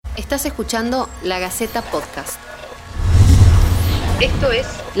Estás escuchando la GACETA Podcast. Esto es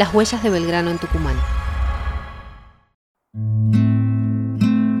Las huellas de Belgrano en Tucumán.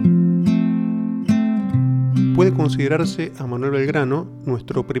 Puede considerarse a Manuel Belgrano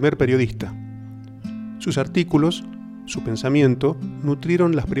nuestro primer periodista. Sus artículos, su pensamiento,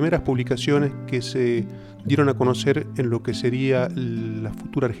 nutrieron las primeras publicaciones que se dieron a conocer en lo que sería la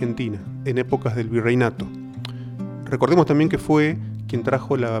futura Argentina, en épocas del virreinato. Recordemos también que fue quien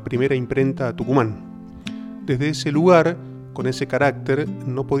trajo la primera imprenta a Tucumán. Desde ese lugar, con ese carácter,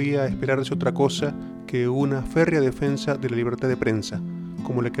 no podía esperarse otra cosa que una férrea defensa de la libertad de prensa,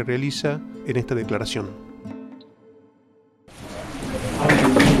 como la que realiza en esta declaración.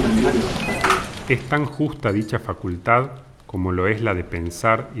 Es tan justa dicha facultad como lo es la de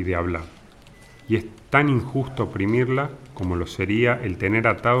pensar y de hablar, y es tan injusto oprimirla como lo sería el tener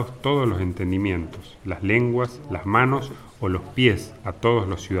atados todos los entendimientos, las lenguas, las manos o los pies a todos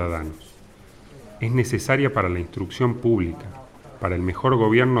los ciudadanos. Es necesaria para la instrucción pública, para el mejor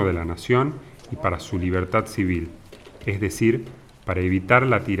gobierno de la nación y para su libertad civil, es decir, para evitar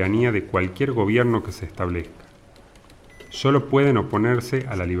la tiranía de cualquier gobierno que se establezca. Solo pueden oponerse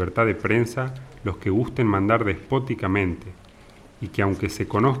a la libertad de prensa los que gusten mandar despóticamente y que aunque se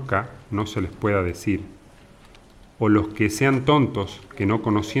conozca no se les pueda decir, o los que sean tontos que no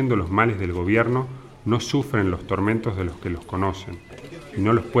conociendo los males del gobierno no sufren los tormentos de los que los conocen y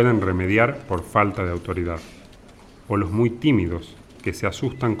no los pueden remediar por falta de autoridad, o los muy tímidos que se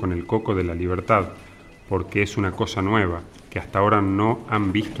asustan con el coco de la libertad porque es una cosa nueva que hasta ahora no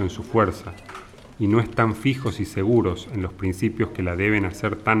han visto en su fuerza y no están fijos y seguros en los principios que la deben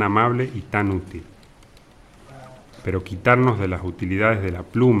hacer tan amable y tan útil. Pero quitarnos de las utilidades de la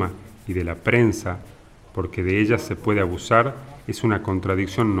pluma y de la prensa, porque de ellas se puede abusar, es una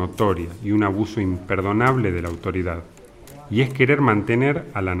contradicción notoria y un abuso imperdonable de la autoridad. Y es querer mantener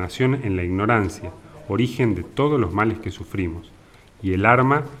a la nación en la ignorancia, origen de todos los males que sufrimos, y el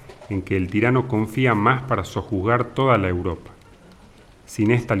arma en que el tirano confía más para sojuzgar toda la Europa.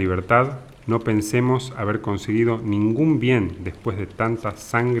 Sin esta libertad, no pensemos haber conseguido ningún bien después de tanta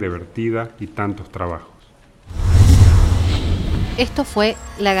sangre vertida y tantos trabajos. Esto fue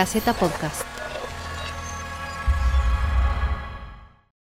la GACETA Podcast.